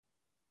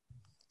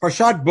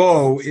Parshat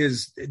Bo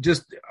is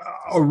just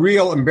a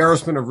real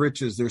embarrassment of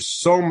riches. There's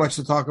so much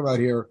to talk about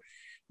here.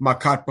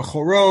 Makat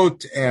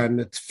Bechorot and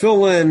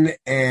Tefillin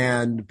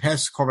and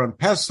Korban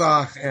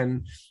Pesach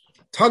and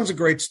tons of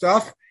great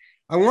stuff.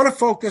 I want to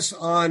focus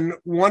on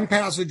one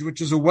passage, which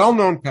is a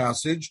well-known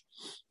passage,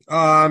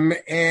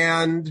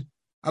 and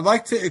I'd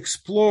like to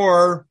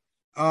explore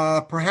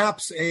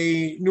perhaps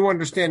a new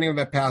understanding of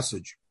that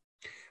passage.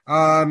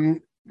 I'll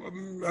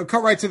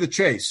cut right to the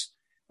chase.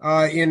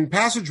 In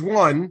passage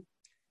 1,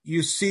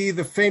 you see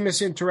the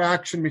famous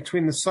interaction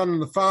between the son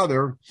and the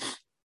father,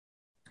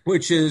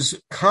 which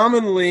is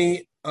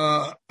commonly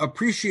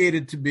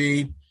appreciated to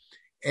be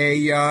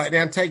an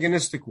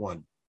antagonistic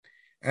one.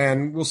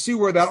 And we'll see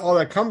where all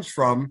that comes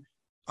from.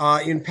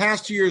 In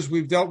past years,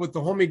 we've dealt with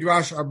the whole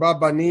Midrash Arba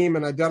Banim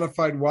and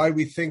identified why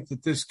we think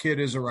that this kid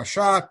is a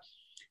Rasha.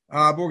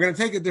 But we're going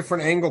to take a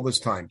different angle this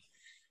time.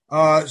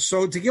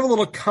 So to give a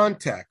little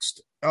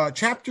context,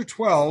 chapter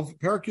 12,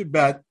 Perek Yud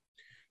Bet,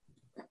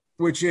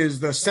 which is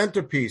the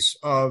centerpiece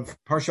of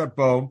Parshat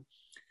Bo,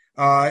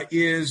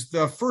 is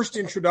the first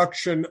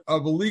introduction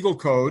of a legal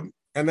code,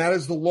 and that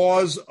is the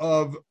laws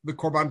of the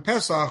Korban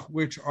Pesach,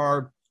 which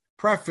are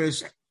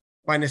prefaced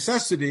by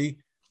necessity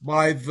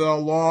by the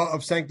law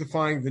of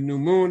sanctifying the new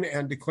moon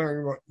and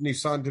declaring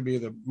Nisan to be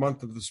the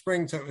month of the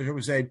spring,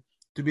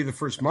 to be the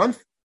first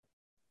month.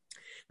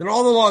 Then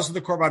all the laws of the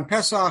Korban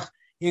Pesach,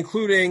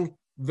 including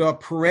the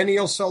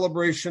perennial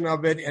celebration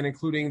of it and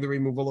including the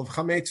removal of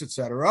chametz,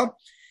 etc.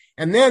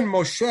 And then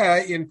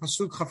Moshe, in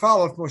Pasuk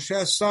Chafalef,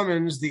 Moshe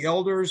summons the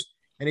elders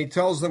and he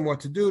tells them what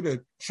to do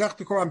to shech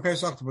the Korban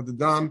Pesach, to put the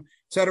dam,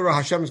 etc.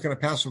 Hashem is going to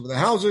pass over the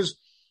houses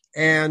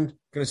and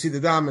going to see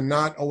the dam and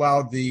not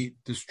allow the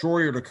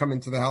destroyer to come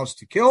into the house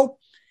to kill.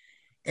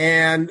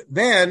 And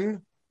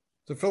then,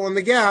 to fill in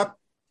the gap,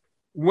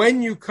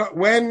 when you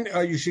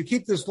should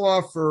keep this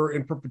law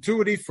in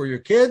perpetuity for your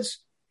kids,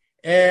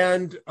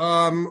 and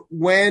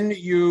when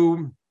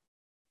you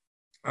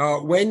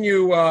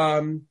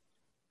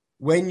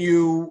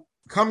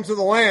come to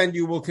the land,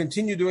 you will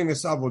continue doing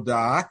this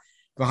avodah.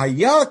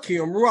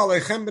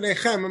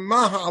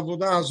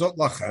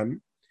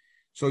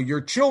 So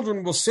your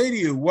children will say to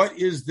you, what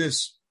is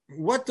this?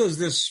 What does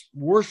this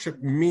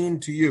worship mean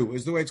to you?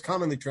 Is the way it's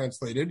commonly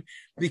translated,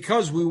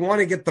 because we want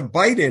to get the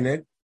bite in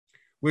it,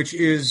 which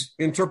is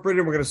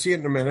interpreted, we're going to see it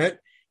in a minute,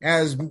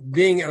 as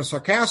being a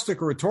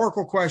sarcastic or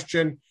rhetorical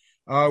question,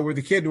 where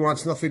the kid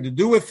wants nothing to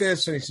do with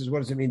this, and he says, what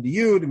does it mean to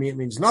you? To me, it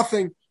means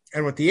nothing.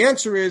 And what the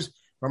answer is,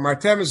 it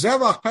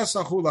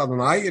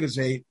is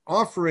a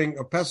offering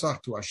of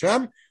Pesach to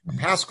Hashem, a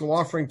Paschal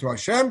offering to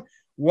Hashem.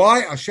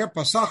 Why?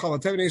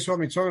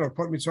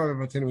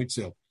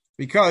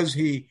 Because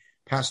he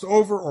passed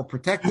over or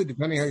protected,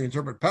 depending how you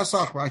interpret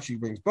Pesach. Rashi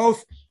brings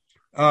both,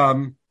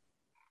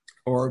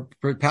 or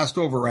passed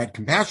over or had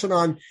compassion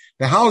on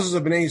the houses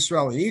of Bnei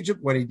Yisrael in Egypt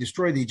when he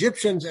destroyed the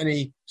Egyptians and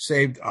he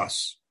saved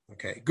us.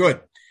 Okay,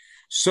 good.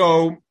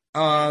 So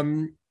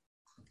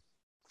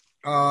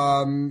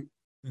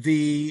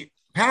the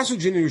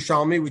passage in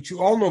Yerushalmi, which you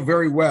all know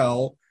very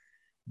well,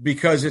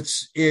 because it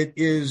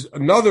is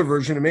another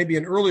version, and maybe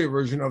an earlier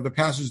version of the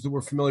passage that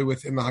we're familiar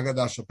with in the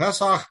Haggadah Shel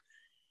Pesach,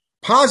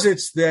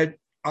 posits that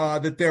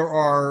there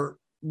are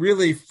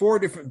really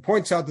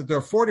points out that there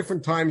are 4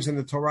 different times in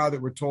the Torah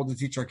that we're told to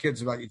teach our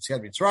kids about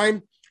Yetziat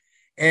Mitzrayim,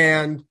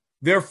 and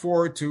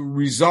therefore to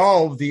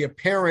resolve the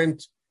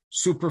apparent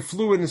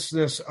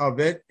superfluousness of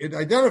it, it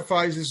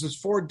identifies this as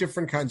 4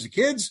 different kinds of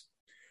kids: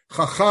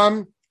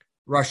 Chacham,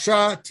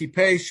 Rasha,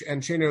 Tipesh,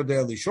 and She'eino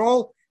Yodea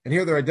Lishol. And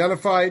here they're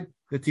identified.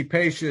 The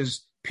Tipesh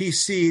is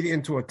PC'd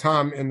into a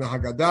Tam in the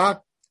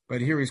Haggadah,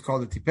 but here he's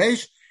called a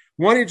Tipesh.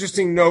 One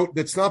interesting note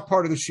that's not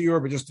part of the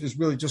Shiur, but is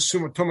really just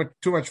too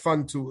much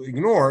fun to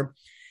ignore,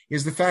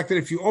 is the fact that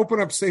if you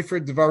open up Sefer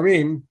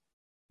Devarim,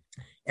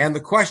 and the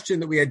question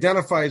that we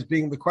identify as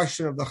being the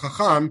question of the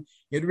Chacham,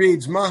 it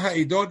reads, Ma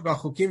ha'idot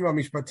v'achukim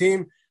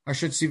v'mishpatim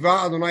asher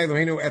tziva Adonai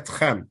Eloheinu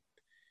etchem.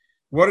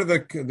 What are the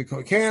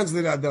commands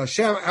that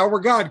Hashem, our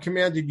God,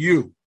 commanded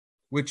you?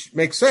 Which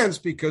makes sense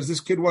because this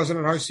kid wasn't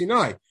at Har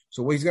Sinai.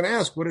 So he's going to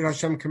ask, what did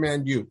Hashem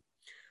command you?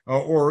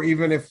 Or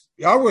even if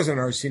I wasn't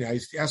at Har Sinai,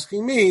 he's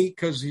asking me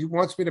because he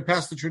wants me to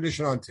pass the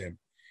tradition on to him.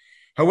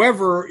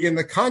 However, in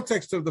the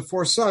context of the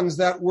 4 sons,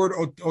 that word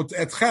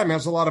etchem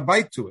has a lot of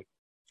bite to it.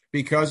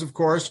 Because, of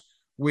course,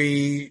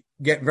 we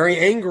get very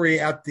angry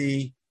at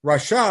the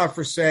Rasha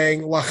for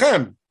saying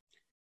lachem.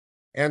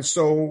 And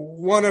so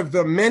one of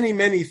the many,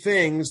 many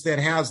things that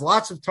has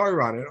lots of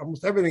Torah on it,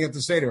 almost everything at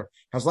the Seder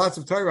has lots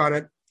of Torah on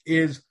it,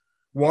 is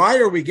why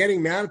are we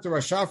getting mad at the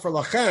Rasha for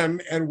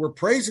lachem and we're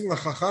praising the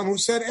Chacham who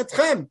said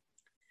etchem?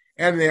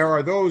 And there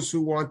are those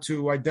who want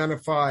to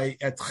identify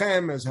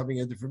etchem as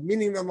having a different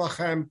meaning than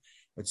lachem,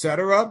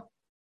 etc.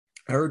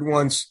 I heard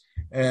once,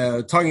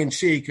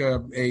 tongue-in-cheek,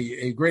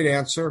 a great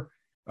answer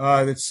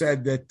that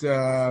said that,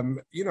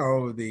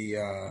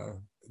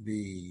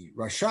 the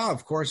Rasha,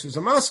 of course, is a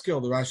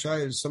maskil. The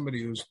Rasha is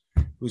somebody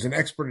who's an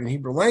expert in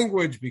Hebrew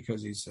language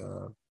because he's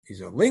a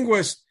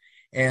linguist,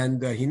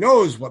 and he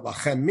knows what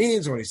lachem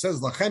means. When he says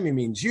lachem, he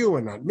means you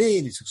and not me,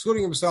 and he's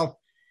excluding himself.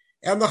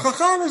 And the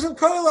Chacham isn't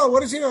koila.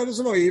 What does he know? He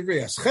doesn't know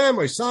Ivri, Eschem,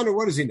 or Sanu.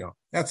 What does he know?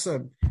 That's,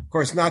 of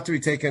course, not to be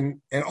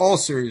taken at all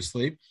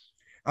seriously.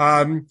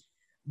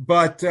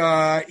 But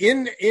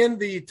in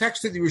the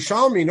text of the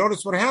Yerushalmi,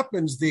 notice what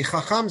happens. The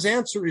Chacham's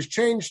answer is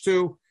changed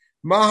to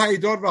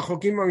otanu,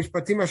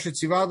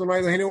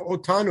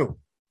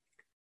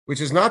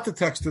 which is not the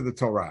text of the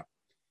Torah.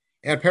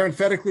 And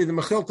parenthetically, the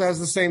Mechilta has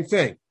the same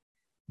thing.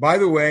 By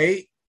the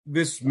way,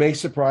 this may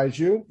surprise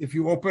you. If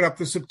you open up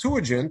the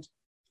Septuagint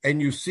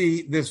and you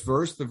see this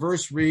verse, the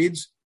verse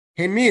reads,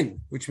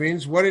 Hemin, which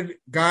means, what did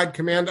God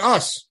command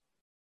us?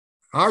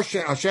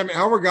 Hashem,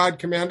 our God,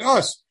 command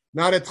us,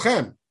 not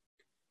etchem.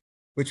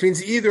 Which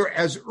means either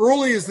as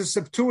early as the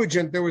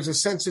Septuagint, there was a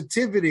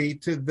sensitivity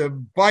to the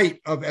bite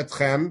of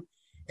etchem,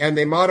 and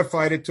they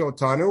modified it to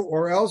otanu,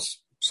 or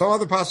else some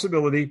other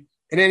possibility.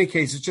 In any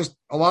case, it's just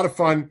a lot of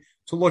fun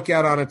to look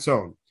at on its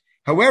own.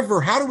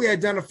 However, how do we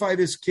identify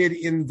this kid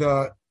in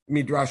the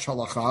Midrash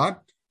Halacha?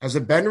 As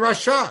a Ben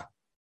Rasha.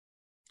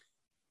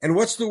 And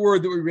what's the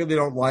word that we really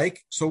don't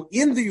like? So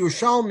in the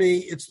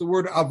Yerushalmi, it's the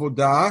word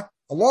avodah,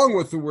 along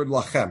with the word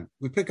lachem.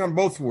 We pick on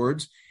both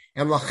words.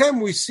 And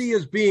lachem we see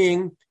as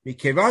being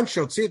mikevan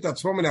sheotzi et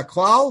atzmo min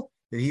haklal,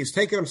 that he has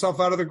taken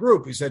himself out of the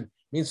group. He said,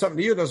 means something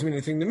to you, doesn't mean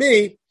anything to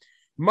me.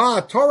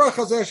 Ma Torah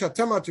chazeh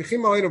she'atem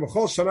matrichim aleinu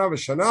b'chol shana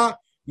v'shana.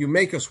 You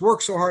make us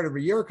work so hard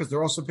every year, because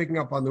they're also picking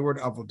up on the word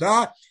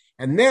avodah.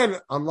 And then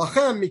on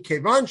lachem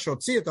mikevan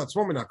sheotzi et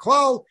atzmo min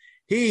haklal,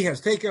 he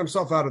has taken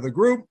himself out of the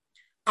group.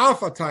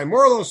 Afatay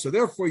morlo, so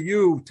therefore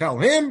you tell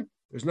him.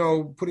 There's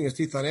no putting his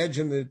teeth on edge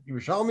in the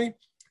Yerushalmi.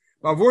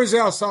 That's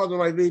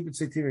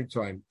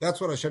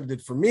what Hashem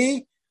did for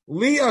me.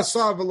 He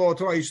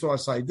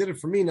did it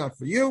for me, not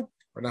for you,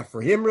 or not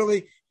for him, really.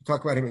 You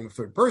talk about him in the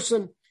third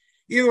person.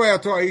 Either way,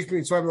 and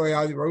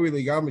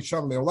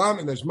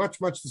there's much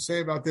to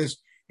say about this,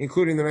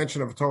 including the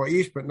mention of Torah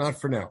Ish, but not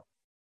for now.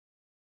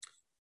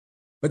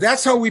 But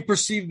that's how we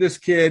perceive this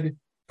kid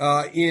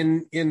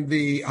in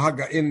the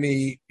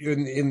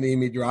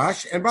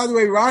Midrash. And by the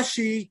way,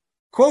 Rashi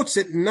quotes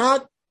it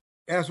not,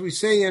 as we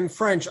say in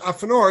French,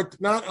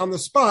 afanort, not on the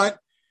spot,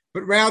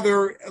 but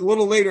rather a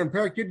little later in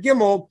Perek Yud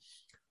Gimel,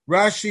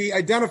 Rashi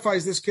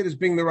identifies this kid as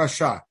being the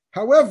Rasha.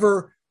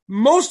 However,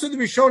 most of the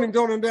Rishonim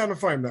don't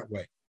identify him that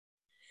way,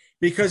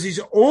 because he's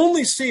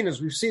only seen,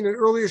 as we've seen in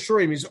earlier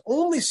Shurim, he's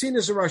only seen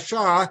as a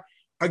Rasha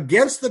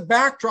against the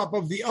backdrop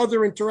of the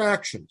other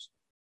interactions.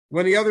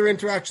 When the other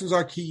interactions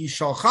are Ki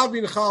Yishal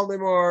Chavin Chal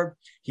Lemor,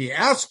 he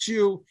asks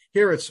you,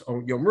 here it's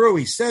Yomru,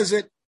 he says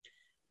it,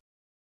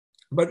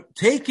 but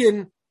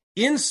taken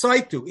in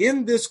situ,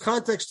 in this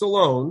context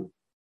alone,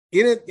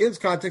 in its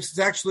context, it's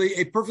actually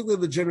a perfectly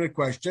legitimate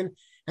question.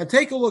 And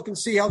take a look and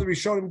see how the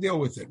Rishonim deal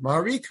with it.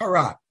 Mari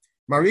Kara.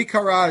 Mari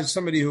Kara is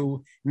somebody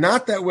who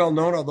not that well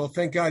known, although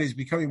thank God he's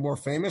becoming more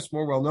famous,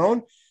 more well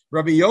known.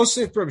 Rabbi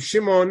Yosef, Rabbi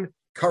Shimon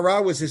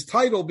Kara was his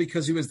title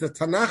because he was the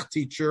Tanakh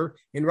teacher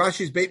in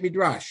Rashi's Beit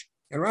Midrash.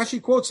 And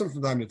Rashi quotes him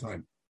from time to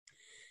time.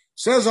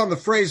 Says on the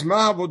phrase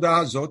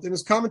Ma'avodah Hazot in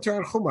his commentary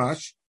on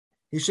Chumash,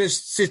 he says,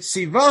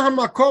 Tzitziva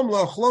hamakom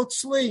lo'ochlot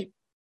tzli,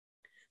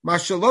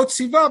 mashalot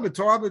tziva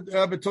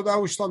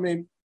b'todah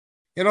u'shlamim.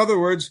 In other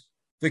words,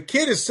 the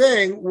kid is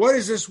saying, what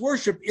is this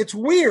worship? It's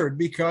weird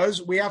because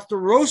we have to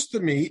roast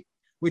the meat,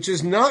 which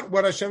is not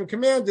what Hashem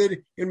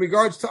commanded in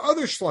regards to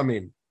other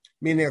shlamim,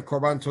 meaning a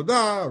korban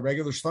todah, a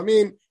regular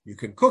shlamim. You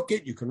can cook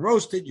it, you can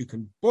roast it, you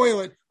can boil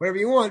it, whatever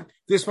you want.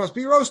 This must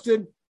be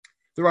roasted.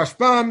 The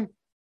Rashbam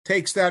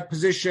takes that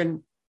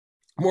position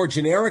more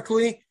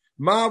generically.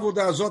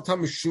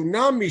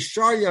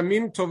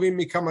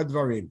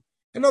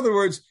 In other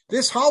words,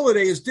 this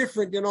holiday is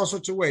different in all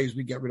sorts of ways.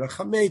 We get rid of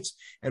chametz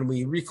and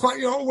we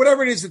recline,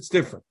 whatever it is, it's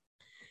different.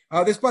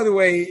 This, by the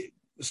way,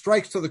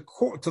 strikes to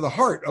the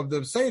heart of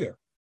the Seder,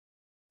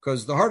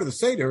 because the heart of the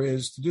Seder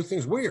is to do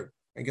things weird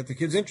and get the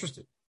kids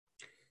interested.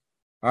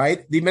 All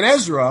right. The Ibn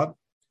Ezra,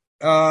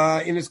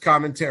 in his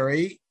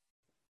commentary,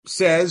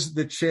 says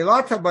that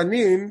Shelat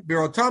Habanim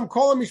Birotam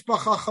Kol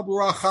Mishpacha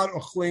Chabura Achad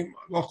Ochlim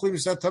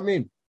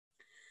Satamim.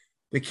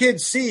 The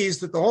kid sees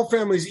that the whole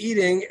family is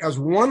eating as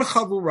one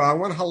chabura,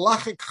 one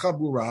halachic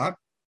chabura,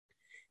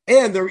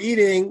 and they're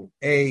eating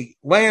a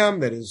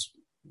lamb that is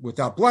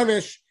without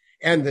blemish,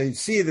 and they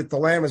see that the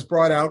lamb is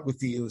brought out with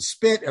the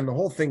spit, and the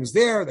whole thing's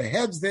there, the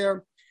head's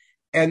there,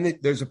 and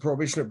there's a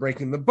prohibition of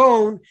breaking the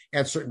bone,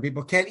 and certain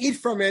people can't eat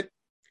from it.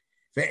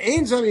 Which,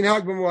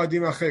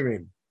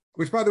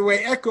 by the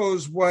way,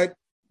 echoes what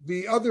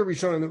the other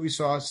Rishonim that we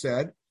saw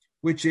said,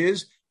 which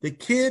is the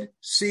kid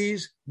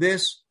sees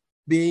this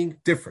being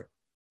different.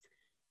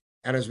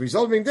 And as a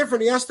result of being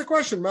different, he asked the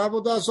question,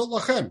 Ma'avodah zot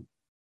lachem.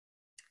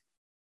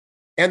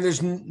 And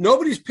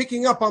nobody's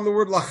picking up on the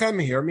word lachem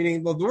here,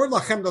 meaning, well, the word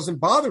lachem doesn't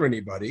bother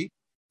anybody,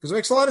 because it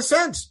makes a lot of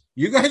sense.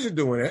 You guys are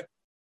doing it.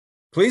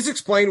 Please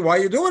explain why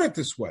you're doing it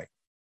this way.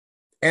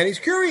 And he's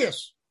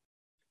curious.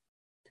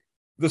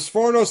 The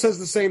Sforno says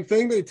the same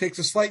thing, but he takes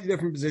a slightly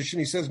different position.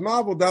 He says,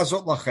 Ma'avodah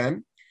zot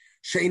lachem,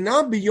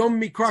 she'inam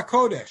biyom mikra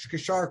kodesh,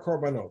 kishar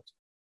korbanot.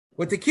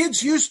 What the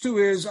kids used to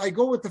is, I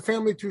go with the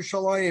family to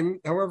Shalayim,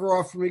 however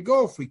often we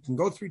go. If we can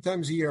go 3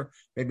 times a year,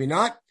 maybe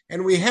not.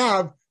 And we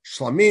have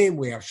Shlamim,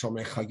 we have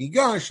Shalmei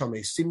Chagiga,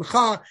 Shalmei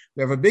Simcha.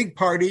 We have a big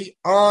party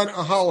on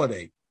a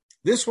holiday.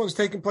 This one's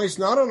taking place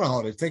not on a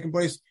holiday. It's taking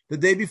place the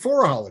day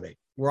before a holiday.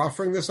 We're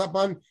offering this up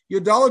on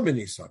Yud Daled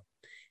B'Nisan.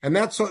 And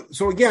that's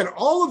so again,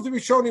 all of the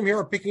Rishonim here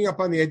are picking up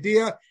on the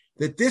idea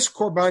that this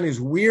korban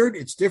is weird,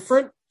 it's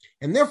different,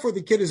 and therefore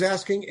the kid is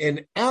asking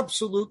an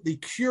absolutely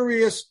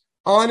curious,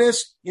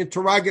 honest,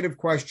 interrogative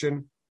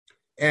question,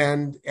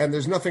 and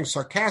there's nothing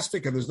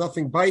sarcastic, and there's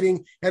nothing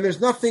biting, and there's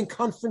nothing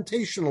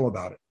confrontational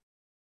about it.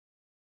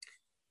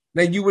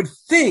 Now, you would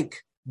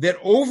think that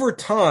over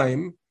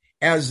time,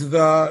 as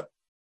the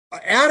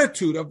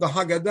attitude of the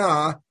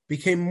Haggadah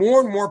became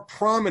more and more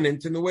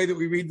prominent in the way that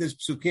we read this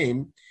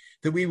psukim,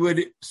 that we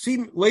would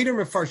see later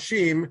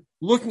Mefarshim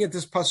looking at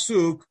this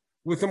pasuk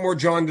with a more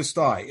jaundiced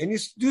eye. And you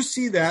do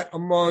see that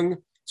among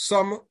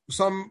some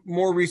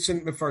more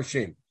recent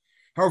Mefarshim.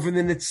 However,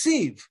 the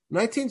Netziv,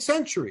 19th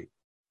century,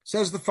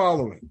 says the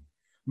following: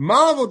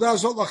 Ma avodah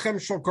zot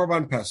lachem shel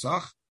korban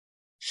Pesach,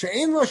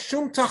 she'ein la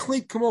shum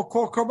tachlit k'mo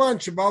kol korban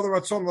sheba'al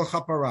ratzon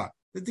l'chapara.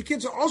 That the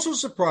kids are also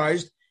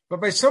surprised, but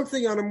by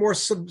something on a more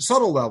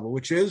subtle level,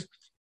 which is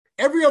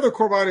every other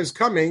korban is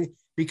coming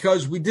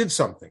because we did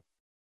something.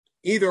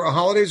 Either a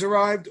holiday's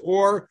arrived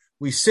or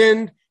we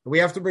sinned and we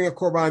have to bring a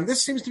korban.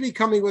 This seems to be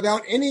coming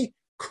without any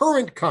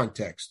current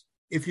context.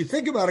 If you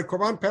think about it,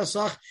 Korban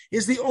Pesach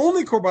is the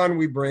only korban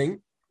we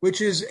bring,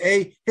 which is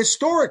a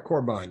historic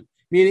korban,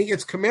 meaning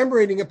it's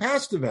commemorating a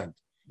past event,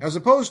 as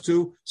opposed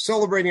to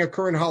celebrating a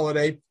current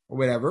holiday or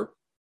whatever.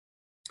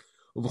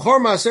 And even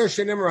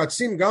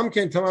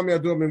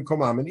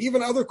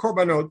other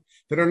korbanot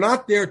that are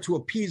not there to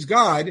appease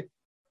God,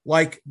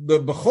 like the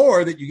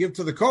Bechor that you give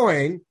to the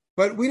Kohen,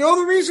 but we know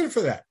the reason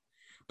for that.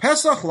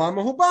 Pesach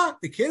lama huba.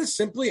 The kid is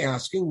simply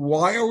asking,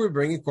 why are we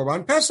bringing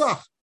Korban Pesach?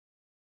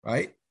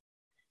 Right?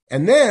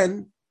 And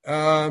then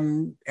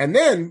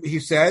he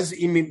says,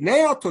 if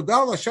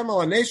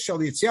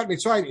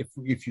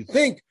you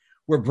think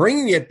we're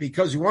bringing it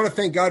because you want to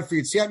thank God for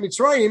Yetziat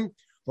Mitzrayim,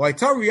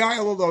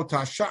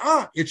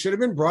 it should have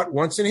been brought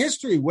once in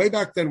history, way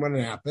back then when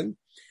it happened.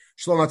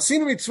 The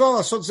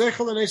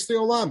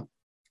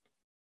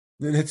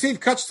Netziv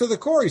cuts to the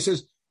core. He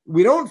says,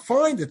 we don't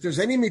find that there's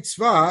any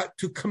mitzvah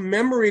to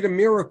commemorate a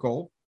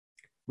miracle.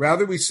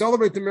 Rather, we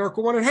celebrate the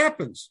miracle when it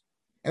happens.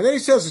 And then he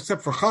says,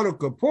 except for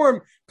Chanukah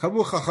Purim,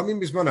 Kavu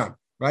Chachamim Bizmanam,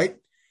 right?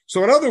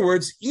 So in other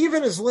words,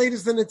 even as late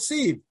as the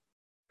Netziv,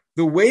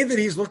 the way that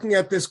he's looking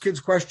at this kid's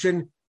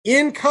question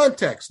in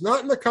context,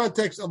 not in the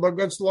context of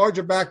against the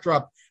larger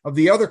backdrop of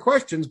the other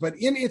questions, but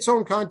in its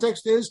own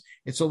context is,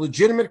 it's a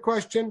legitimate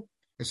question,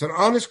 it's an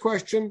honest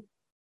question,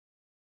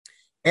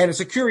 and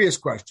it's a curious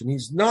question.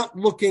 He's not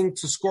looking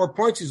to score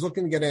points. He's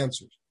looking to get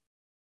answers.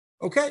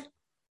 Okay?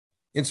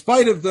 In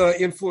spite of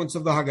the influence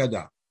of the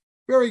Haggadah.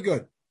 Very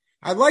good.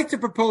 I'd like to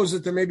propose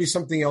that there may be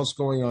something else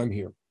going on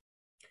here.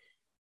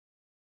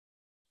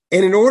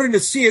 And in order to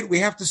see it, we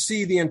have to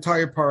see the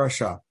entire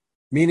parasha.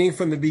 Meaning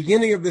from the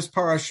beginning of this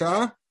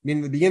parasha,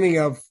 meaning the beginning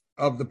of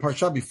the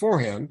parasha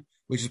beforehand,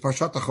 which is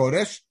Parshat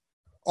HaChodesh,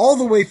 all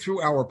the way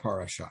through our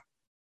parasha.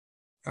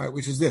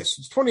 Which is this.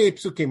 It's 28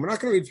 psukim. We're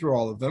not going to read through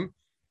all of them.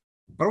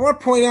 But I want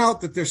to point out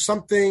that there's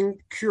something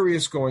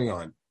curious going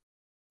on.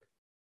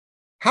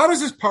 How does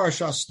this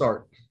parasha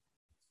start?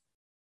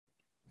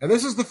 And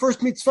this is the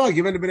first mitzvah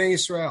given to Bnei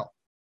Yisrael.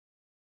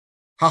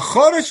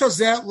 HaChodesh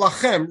hazeh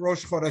lachem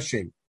rosh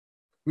chodashim.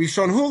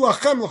 Rishonhu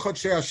lachem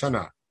l'chodshei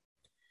hashana.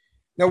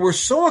 Now we're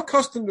so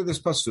accustomed to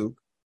this pasuk,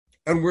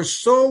 and we're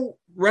so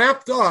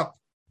wrapped up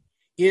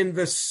in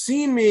the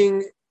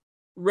seeming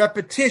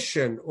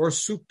repetition or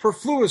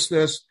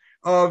superfluousness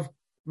of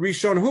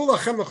Rishonhu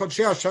lachem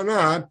l'chodshei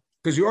hashana,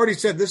 because you already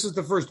said this is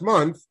the first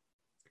month,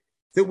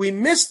 that we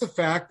miss the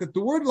fact that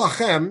the word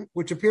lachem,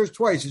 which appears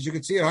twice, as you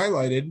can see it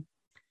highlighted,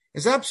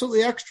 is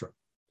absolutely extra.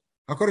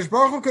 HaKadosh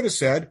Baruch Hu could have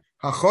said,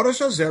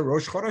 HaChodesh hazeh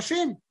rosh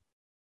chodashim.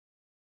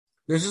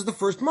 This is the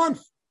first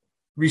month.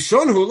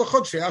 Rishonhu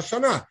l'chodshei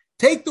hashana.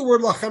 Take the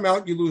word lachem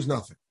out, you lose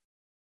nothing.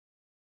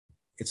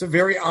 It's a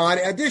very odd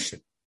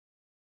addition.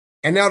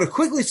 And now to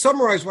quickly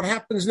summarize what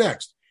happens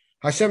next.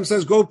 Hashem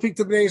says, go speak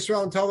to Bnei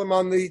Yisrael and tell them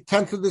on the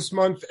 10th of this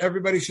month,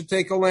 everybody should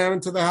take a lamb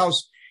into the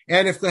house.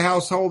 And if the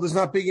household is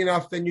not big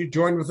enough, then you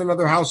join with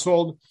another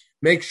household.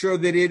 Make sure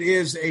that it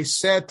is a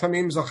set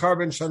tamim zachar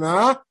ben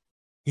shana,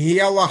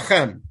 hiya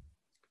lachem.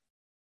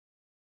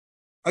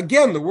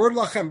 Again, the word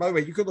lachem, by the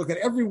way, you could look at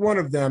every one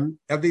of them,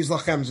 of these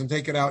lachems, and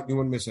take it out, and you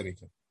wouldn't miss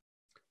anything.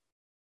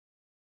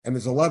 And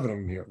there's 11 of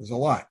them here. There's a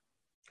lot.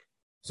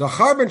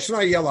 Zachar ben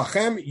shana hiya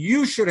lachem,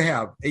 you should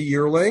have a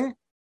yearling.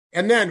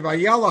 And then,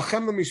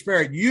 vayalachem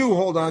l'mishmeret, you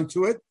hold on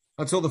to it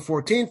until the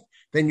 14th.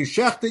 Then you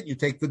shecht it, you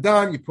take the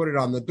dan, you put it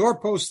on the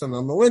doorpost and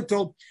on the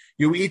lintel.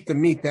 You eat the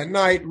meat that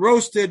night,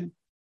 roasted.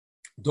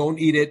 Don't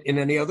eat it in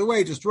any other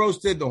way, just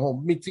roasted, the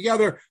whole meat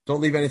together. Don't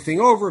leave anything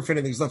over. If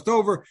anything's left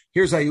over,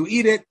 here's how you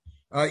eat it.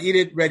 Eat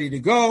it ready to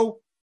go.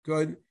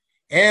 Good.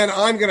 And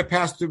I'm going to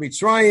pass through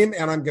Mitzrayim,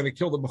 and I'm going to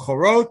kill the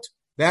Bechorot.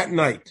 that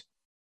night.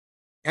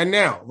 And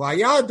now, the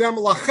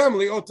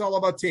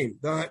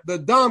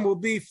dam will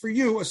be for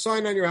you a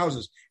sign on your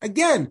houses.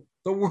 Again,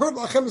 the word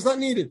lachem is not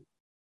needed.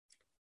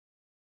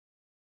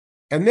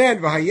 And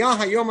then,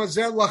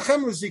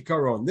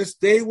 this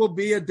day will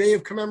be a day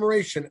of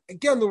commemoration.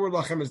 Again, the word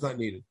lachem is not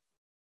needed.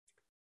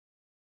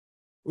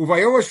 On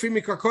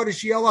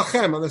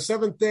the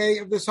seventh day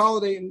of this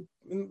holiday in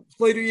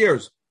later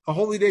years, a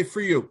holy day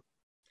for you.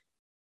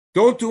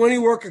 Don't do any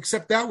work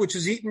except that which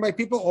is eaten by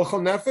people.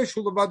 Now, of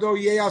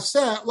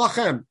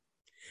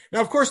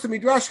course, the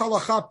Midrash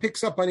Halacha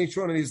picks up on each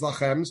one of these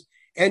lachems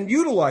and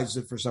utilizes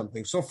it for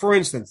something. So, for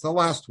instance, the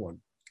last one,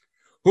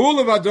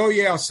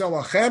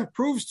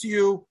 proves to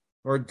you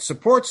or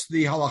supports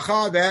the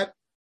halacha that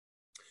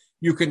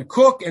you can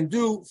cook and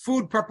do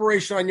food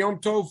preparation on Yom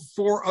Tov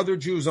for other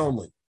Jews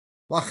only.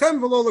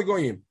 Lachem v'lo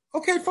legoyim.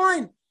 Okay,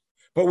 fine.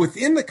 But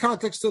within the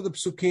context of the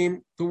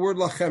psukim, the word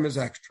lachem is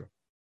extra.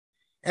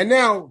 And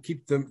now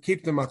keep the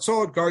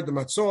matzot, guard the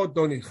matzot,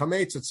 don't eat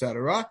chametz,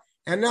 etc.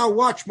 And now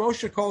watch,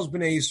 Moshe calls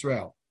Bnei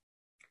Yisrael.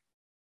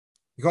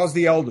 He calls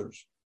the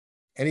elders.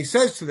 And he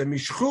says to them,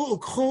 Mishchu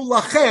ukchu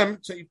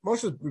lachem. So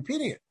Moshe is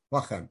repeating it,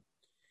 lachem.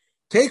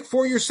 Take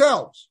for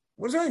yourselves.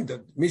 What does that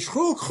mean?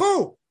 Mishchu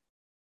ukchu.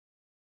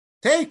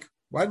 Take.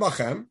 Why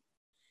lachem?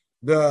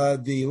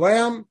 The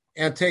lamb,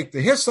 and take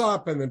the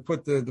hyssop, and then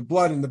put the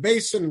blood in the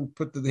basin, and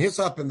put the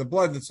hyssop and the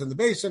blood that's in the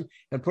basin,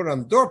 and put it on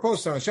the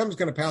doorpost, and Hashem is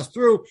going to pass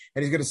through,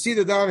 and he's going to see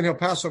the dam, and he'll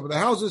pass over the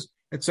houses,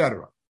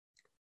 etc.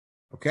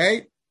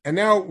 Okay? And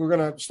now we're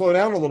going to slow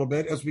down a little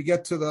bit as we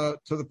get to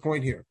the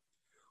point here.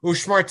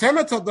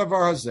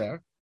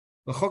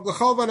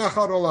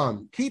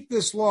 Keep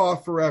this law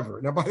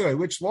forever. Now, by the way,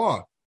 which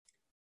law?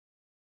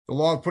 The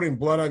law of putting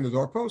blood on the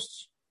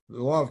doorposts?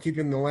 The law of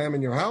keeping the lamb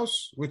in your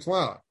house? Which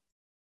law?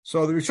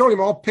 So the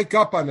Rishonim all pick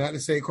up on that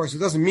and say, of course, it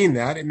doesn't mean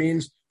that. It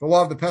means the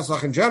law of the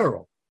Pesach in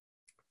general,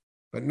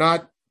 but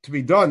not to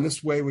be done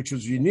this way, which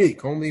was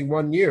unique. Only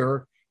 1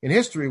 year in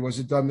history was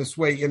it done this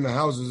way in the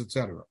houses,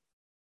 etc.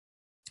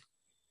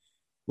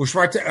 Now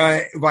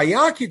that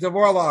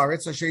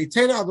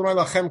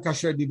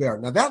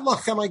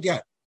lachem I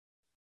get.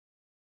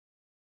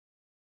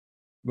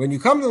 When you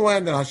come to the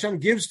land that Hashem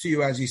gives to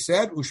you, as he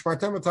said,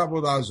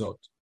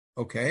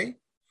 okay?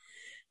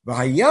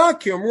 Now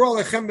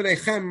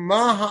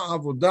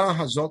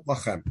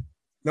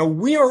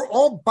we are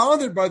all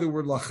bothered by the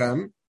word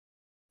lachem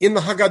in the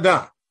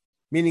Haggadah,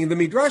 meaning the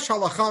Midrash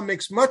Halacha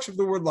makes much of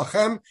the word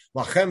lachem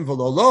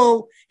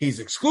v'lolo. He's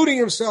excluding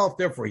himself,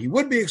 therefore he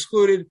would be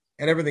excluded,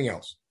 and everything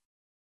else.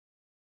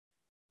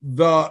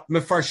 The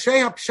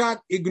Mefarshei HaPshat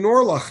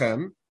ignore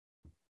lachem,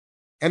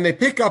 and they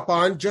pick up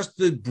on just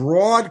the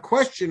broad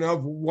question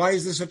of why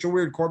is this such a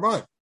weird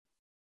korban?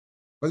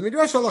 But the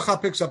Midrash Halacha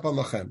picks up on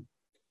lachem.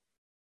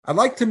 I'd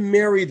like to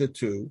marry the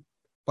two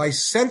by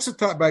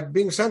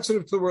being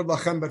sensitive to the word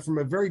lachem, but from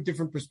a very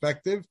different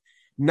perspective,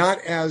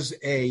 not as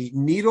a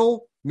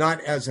needle,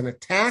 not as an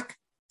attack,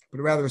 but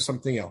rather as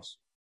something else.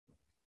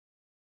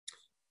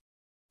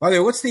 By the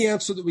way, what's the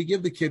answer that we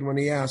give the kid when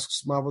he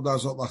asks Ma'avodah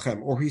zot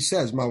lachem, or he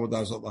says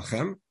Ma'avodah zot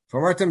lachem?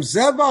 V'amartem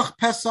zevach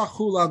pesach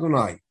hu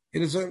l'Adonai.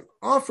 It is an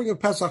offering of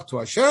Pesach to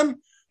Hashem,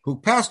 who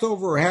passed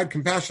over or had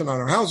compassion on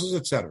our houses,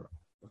 etc.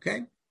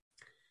 Okay?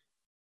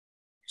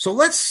 So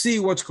let's see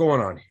what's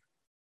going on here.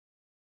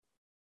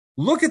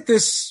 Look at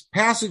this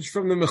passage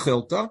from the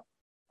Mechilta.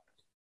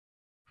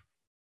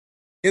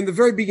 In the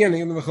very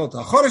beginning of the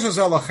Mechilta. Chodesh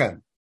hazeh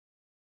lachem.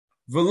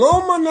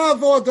 V'lo mana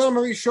vo adam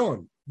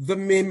harishon. The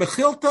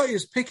Mechilta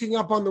is picking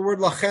up on the word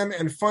lachem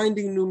and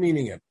finding new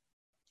meaning in it.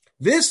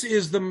 This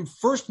is the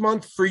first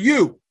month for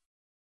you.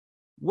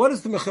 What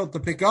does the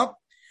Mechilta pick up?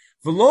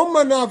 V'lo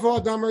mana vo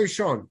adam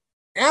harishon.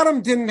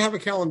 Adam didn't have a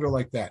calendar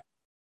like that.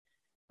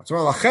 Maybe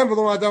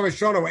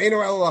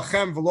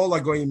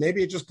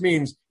it just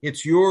means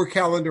it's your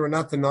calendar and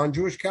not the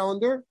non-Jewish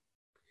calendar.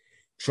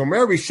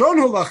 Shomer Rishon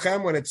hu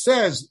lachem, when it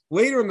says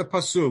later in the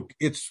pasuk,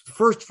 it's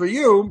first for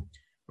you.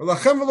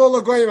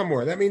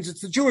 That means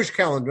it's the Jewish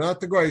calendar, not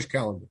the Goyish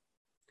calendar.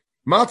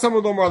 Why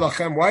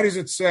does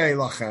it say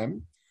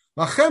lachem?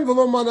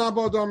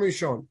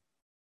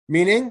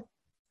 Meaning,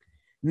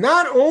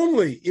 not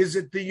only is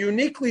it the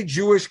uniquely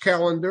Jewish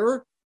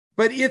calendar,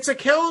 but it's a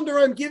calendar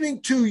I'm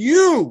giving to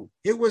you.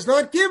 It was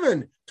not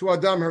given to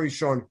Adam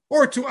Harishon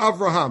or to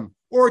Avraham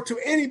or to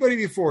anybody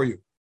before you.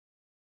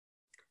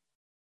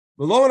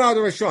 This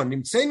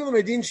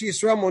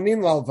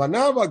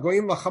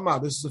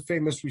is a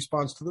famous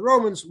response to the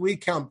Romans. We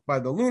count by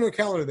the lunar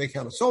calendar, they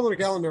count a solar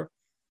calendar.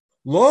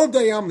 And what's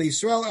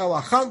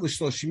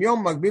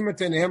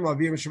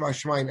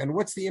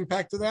the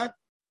impact of that?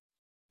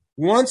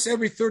 Once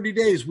every 30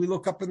 days, we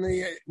look up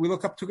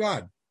to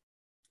God.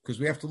 Because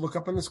we have to look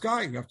up in the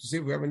sky. We have to see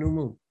if we have a new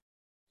moon.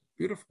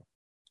 Beautiful.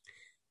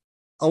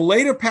 A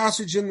later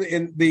passage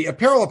in the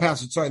parallel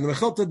passage, in the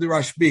Mechilta de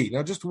Rashbi.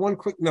 Now, just one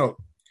quick note.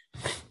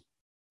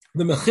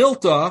 The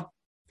Mechilta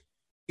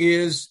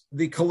is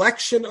the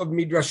collection of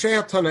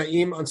Midrashei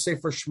Tanaim on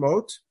Sefer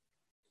Shmot.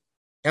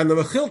 And the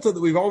Mechilta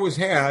that we've always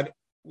had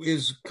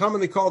is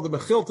commonly called the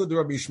Mechilta de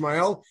Rabbi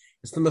Ishmael.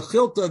 It's the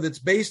Mechilta that's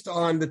based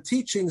on the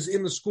teachings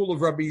in the school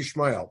of Rabbi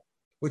Yishmael,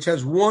 which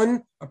has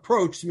one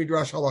approach to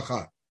Midrash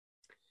Halacha.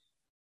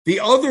 The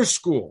other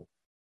school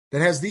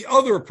that has the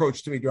other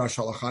approach to Midrash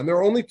Halacha, and there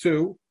are only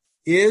two,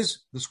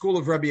 is the school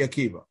of Rabbi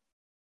Akiva.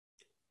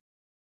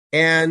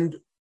 And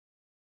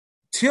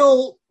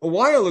till a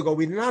while ago,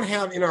 we did not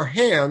have in our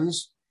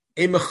hands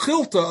a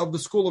Mechilta of the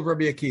school of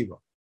Rabbi Akiva.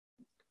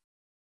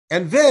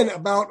 And then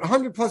about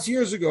 100 plus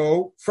years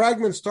ago,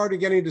 fragments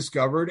started getting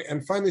discovered,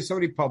 and finally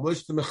somebody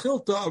published the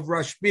Mechilta of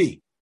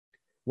Rashbi.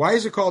 Why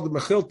is it called the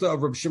Mechilta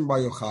of Rabbi Shimon Bar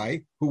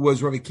Yochai, who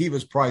was Rabbi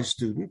Akiva's prize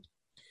student?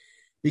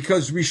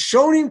 Because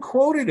Rishonim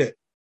quoted it.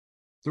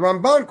 The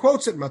Ramban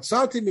quotes it,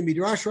 Matzati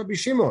b'midrash Rabbi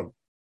Shimon.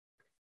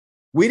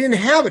 We didn't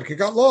have it, it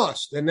got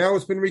lost, and now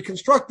it's been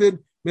reconstructed,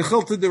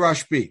 Mechilta de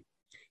Rashbi.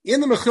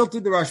 In the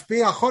Mechilta de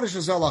Rashbi, HaChodesh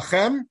Hazeh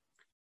Lachem,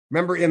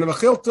 remember, in the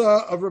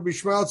Mechilta of Rabbi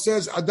Shmuel, it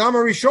says, Adam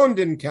HaRishon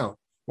didn't count.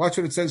 Watch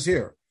what it says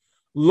here.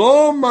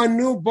 Lo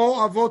manu bo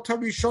avot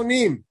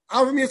HaRishonim.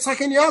 Avram,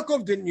 Yitzchak, and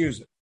Yaakov didn't use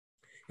it.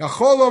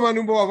 Yachol lo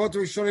manu bo avot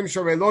HaRishonim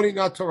sharei lo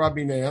nitna Torah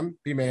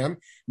bimeim.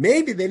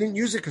 Maybe they didn't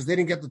use it because they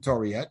didn't get the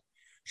Torah yet.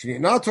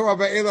 Shenitna Torah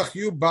va'elach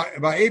yu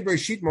ba'ed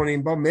Breshit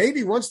monim bo.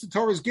 Maybe once the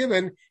Torah is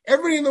given,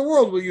 everybody in the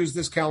world will use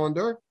this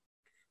calendar.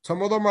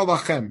 Tamod amar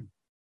lachem.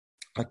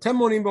 Atem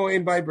monim bo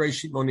ein ba'ed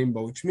Breshit monim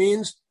bo, which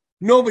means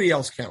nobody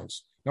else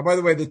counts. Now, by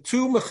the way, the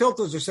two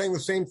Mechiltas are saying the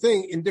same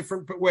thing in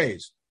different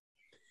ways.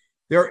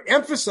 They're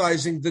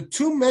emphasizing the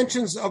two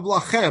mentions of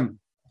Lachem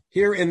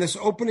here in this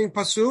opening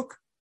pasuk,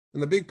 in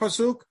the big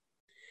pasuk,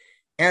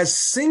 as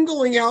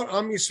singling out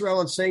Am Yisrael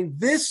and saying,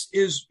 this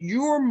is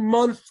your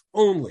month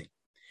only.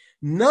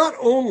 Not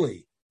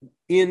only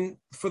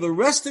for the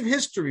rest of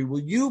history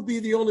will you be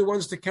the only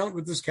ones to count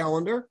with this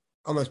calendar,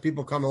 unless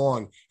people come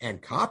along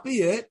and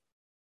copy it,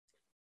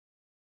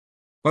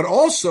 but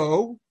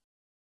also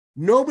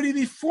nobody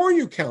before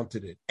you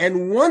counted it.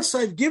 And once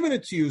I've given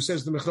it to you,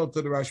 says the Mechilta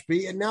de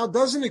Rashbi, it now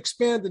doesn't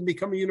expand and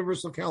become a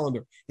universal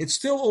calendar. It's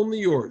still only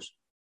yours.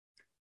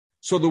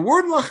 So the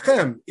word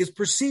lachem is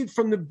perceived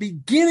from the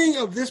beginning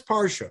of this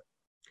parsha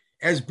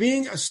as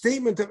being a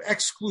statement of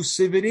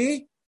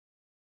exclusivity,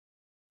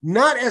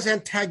 not as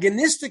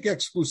antagonistic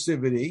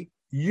exclusivity,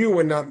 you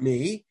and not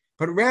me,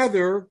 but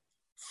rather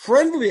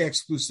friendly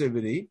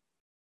exclusivity,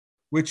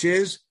 which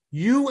is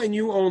you and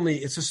you only.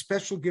 It's a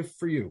special gift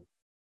for you.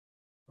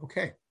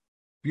 Okay,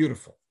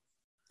 beautiful.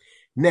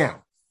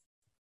 Now,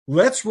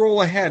 let's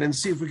roll ahead and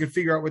see if we can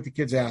figure out what the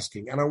kid's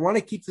asking. And I want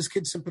to keep this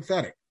kid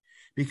sympathetic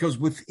because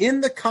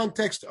within the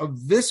context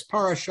of this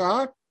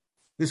parasha,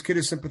 this kid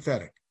is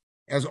sympathetic.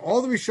 As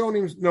all the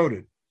Rishonim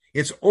noted,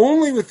 it's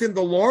only within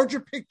the larger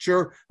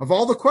picture of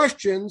all the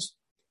questions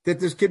that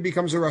this kid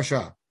becomes a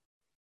rasha.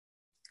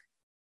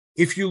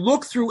 If you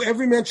look through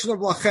every mention of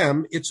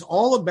Lachem, it's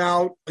all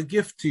about a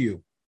gift to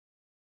you.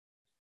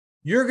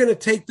 You're going to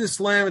take this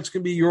lamb, it's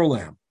going to be your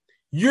lamb.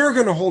 You're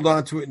going to hold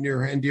on to it in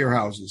your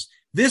houses.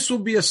 This will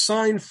be a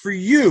sign for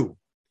you.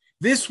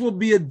 This will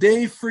be a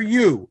day for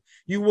you.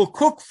 You will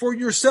cook for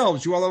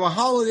yourselves. You will have a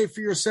holiday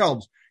for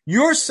yourselves.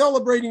 You're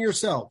celebrating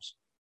yourselves.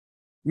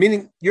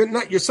 Meaning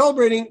you're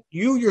celebrating,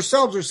 you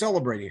yourselves are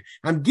celebrating.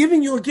 I'm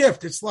giving you a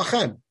gift. It's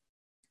Lachem.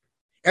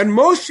 And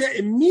Moshe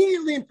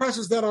immediately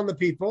impresses that on the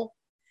people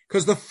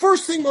because the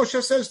first thing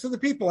Moshe says to the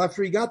people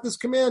after he got this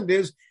command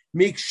is,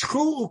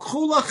 Mikshchu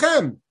ukchu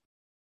lachem.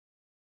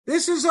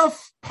 This is a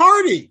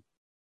party.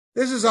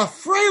 This is a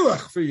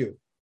freilich for you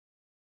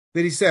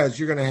that he says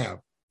you're going to have.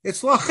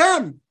 It's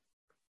lachem.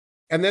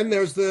 And then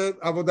there's the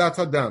avodat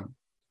hadam.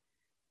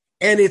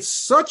 And it's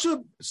such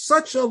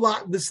a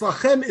lot. This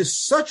lachem is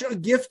such a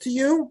gift to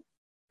you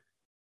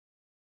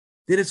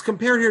that it's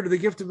compared here to the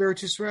gift of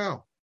Eretz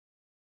Yisrael.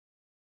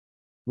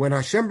 When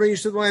Hashem brings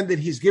you to the land that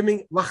he's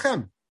giving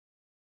lachem.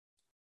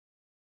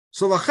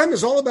 So lachem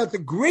is all about the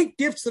great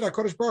gifts that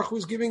HaKadosh Baruch Hu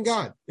is giving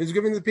God, is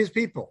giving his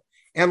people.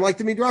 And like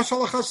the Midrash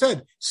Halacha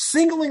said,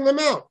 singling them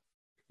out.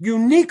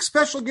 Unique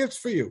special gifts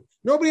for you.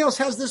 Nobody else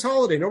has this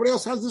holiday. Nobody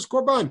else has this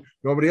korban.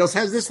 Nobody else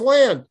has this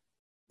land.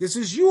 This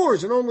is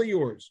yours and only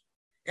yours.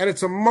 And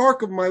it's a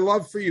mark of my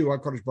love for you,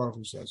 HaKadosh Baruch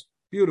Hu says.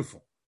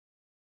 Beautiful.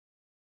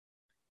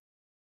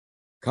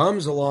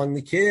 Comes along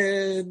the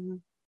kid.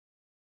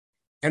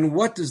 And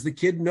what does the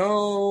kid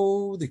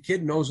know? The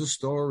kid knows a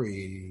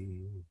story.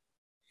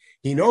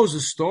 He knows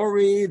a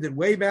story that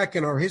way back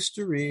in our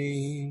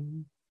history,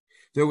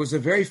 there was a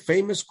very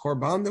famous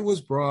korban that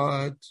was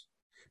brought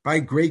by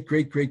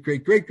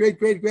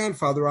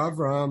great-great-great-great-great-great-great-grandfather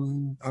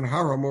Avram on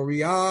Har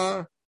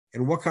HaMoriah.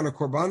 And what kind of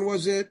korban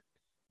was it?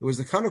 It was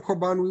the kind of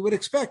korban we would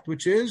expect,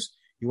 which is,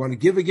 you want to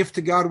give a gift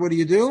to God, what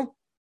do?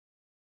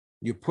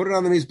 You put it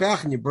on the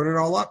mizbech and you burn it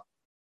all up.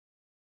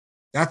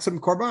 That's a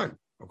korban.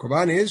 A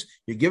korban is,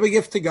 you give a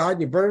gift to God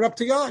and you burn it up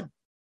to God.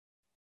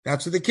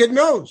 That's what the kid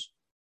knows.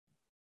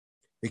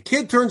 The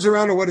kid turns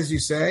around and what does he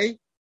say?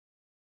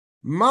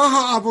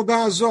 Maha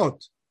avodah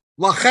azot.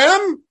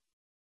 Lachem?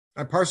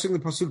 I'm parsing the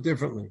pasuk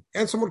differently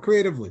and somewhat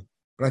creatively,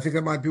 but I think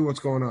that might be what's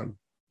going on.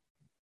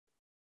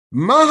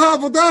 Maha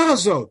avodah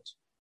azot.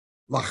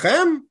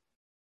 Lachem?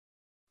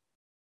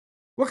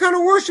 What kind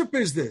of worship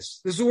is this?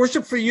 This is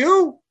worship for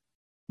you?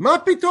 Ma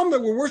pitom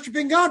that we're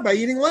worshiping God by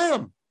eating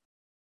lamb.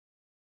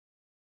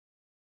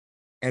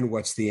 And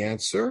what's the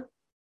answer?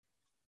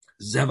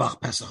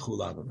 Zevach Pesach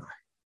hu Adonai.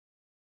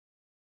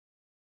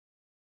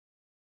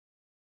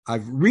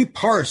 I've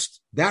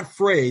reparsed that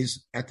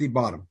phrase at the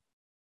bottom.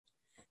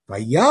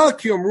 Lachem,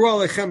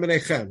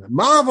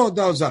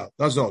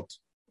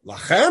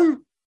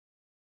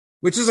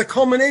 which is a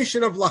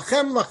culmination of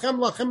lachem, lachem,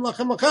 lachem,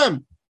 lachem,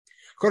 lachem.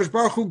 Kodesh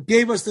Baruch Hu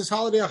gave us this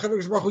holiday.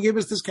 Kodesh Baruch Hu gave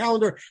us this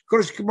calendar.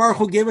 Kodesh Baruch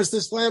Hu gave us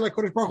this land.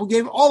 Kodesh Baruch Hu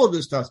gave all of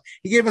this to us.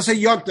 He gave us a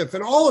yontif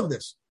and all of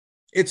this.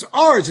 It's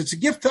ours. It's a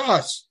gift to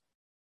us.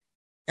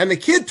 And the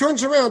kid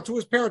turns around to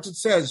his parents and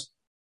says,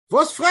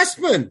 "Vos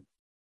freshmen?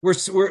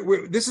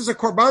 This is a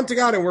korban to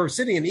God, and we're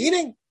sitting and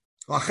eating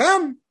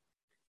lachem."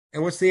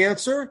 And what's the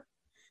answer?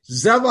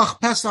 Zevach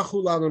Pesach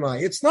hu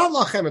Adonai. It's not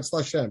lachem. It's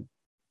lashem.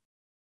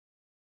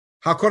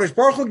 HaKadosh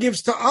Baruch Hu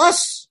gives to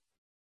us,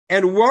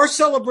 and our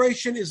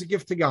celebration is a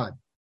gift to God,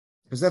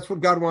 because that's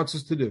what God wants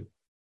us to do.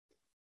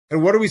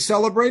 And what are we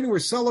celebrating? We're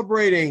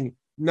celebrating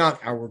not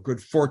our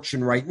good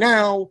fortune right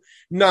now,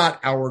 not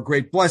our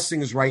great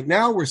blessings right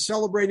now. We're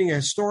celebrating a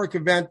historic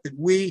event that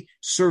we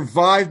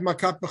survived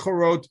Makat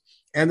Bechorot,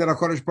 and that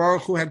HaKadosh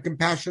Baruch Hu had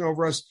compassion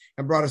over us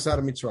and brought us out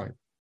of Mitzrayim.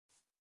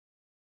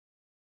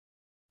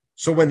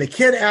 So when the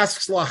kid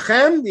asks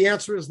lachem, the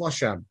answer is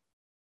lashem.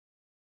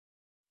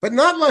 But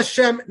not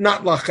lashem,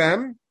 not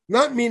lachem,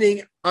 not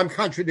meaning I'm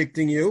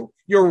contradicting you,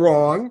 you're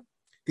wrong.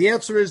 The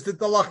answer is that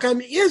the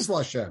lachem is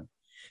lashem.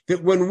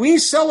 That when we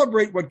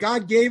celebrate what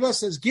God gave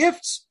us as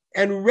gifts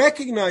and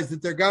recognize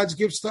that they're God's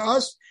gifts to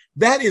us,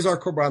 that is our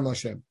korban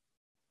lashem.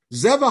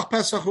 Zevach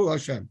Pesach hu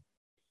lashem.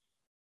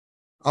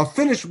 I'll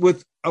finish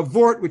with a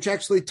vort which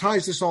actually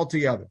ties this all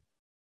together.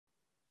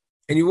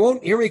 And you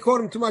won't hear me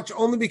quote him too much,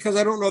 only because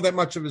I don't know that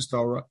much of his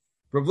Torah.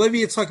 Rav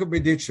Levi Yitzchak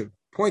Berditchev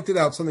pointed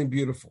out something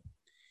beautiful.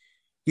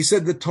 He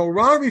said the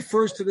Torah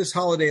refers to this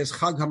holiday as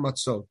Chag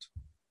HaMatzot,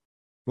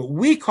 but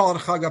we call it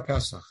Chag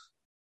HaPesach.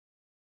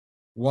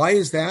 Why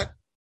is that?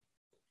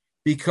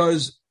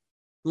 Because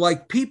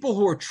like people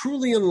who are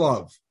truly in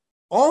love,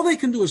 all they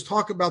can do is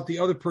talk about the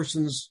other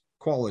person's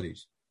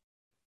qualities.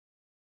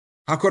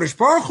 HaKadosh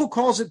Baruch Hu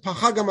calls it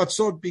Chag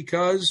HaMatzot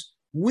because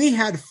we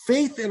had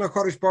faith in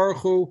HaKadosh Baruch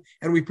Hu,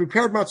 and we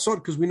prepared matzot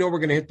because we know we're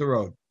going to hit the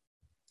road.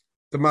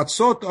 The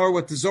matzot are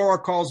what the Zohar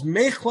calls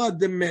mechla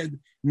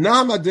dememnuta,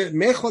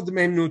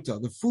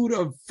 the food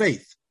of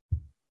faith.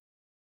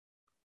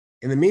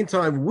 In the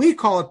meantime, we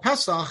call it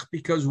Pesach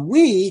because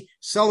we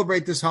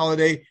celebrate this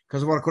holiday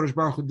because of what HaKadosh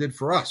Baruch Hu did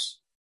for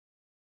us.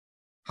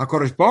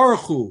 HaKadosh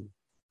Baruch Hu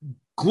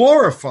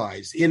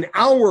glorifies in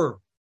our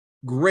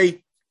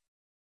great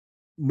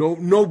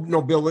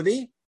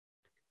nobility,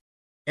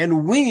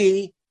 and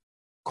we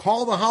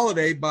call the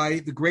holiday by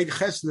the great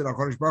chesed that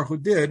HaKadosh Baruch Hu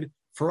did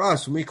for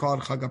us, and we call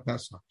it Chag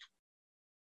HaPesach.